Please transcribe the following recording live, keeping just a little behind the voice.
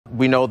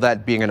we know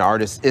that being an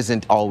artist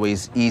isn't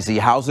always easy.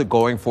 How's it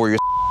going for you?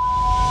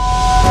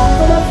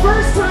 For the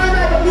first time,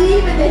 I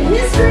believe, in the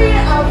history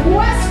of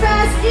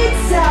Westfest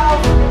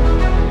itself.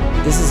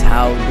 This is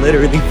how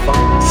literally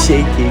fucking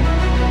shaking.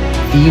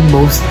 The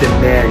most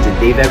demanded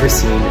they've ever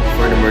seen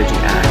for an emerging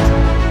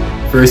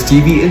act. First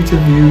TV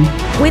interview.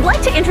 We'd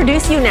like to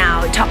introduce you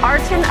now to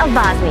Artin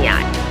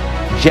Avaznia.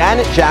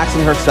 Janet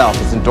Jackson herself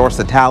has endorsed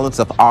the talents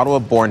of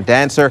Ottawa-born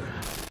dancer.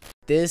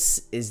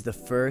 This is the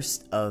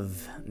first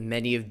of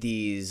many of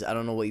these, I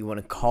don't know what you want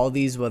to call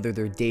these, whether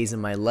they're days in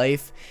my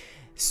life,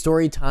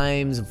 story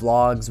times,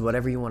 vlogs,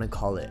 whatever you want to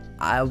call it.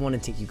 I want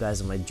to take you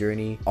guys on my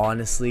journey.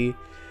 Honestly,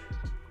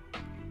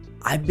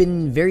 I've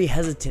been very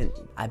hesitant.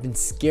 I've been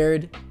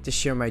scared to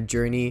share my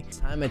journey. It's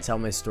time I tell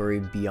my story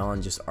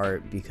beyond just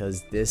art,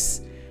 because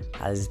this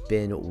has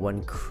been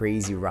one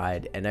crazy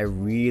ride and I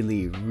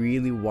really,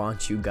 really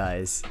want you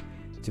guys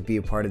to be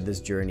a part of this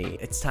journey.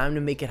 It's time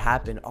to make it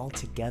happen all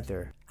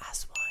together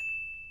as one.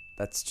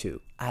 That's two,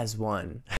 as one.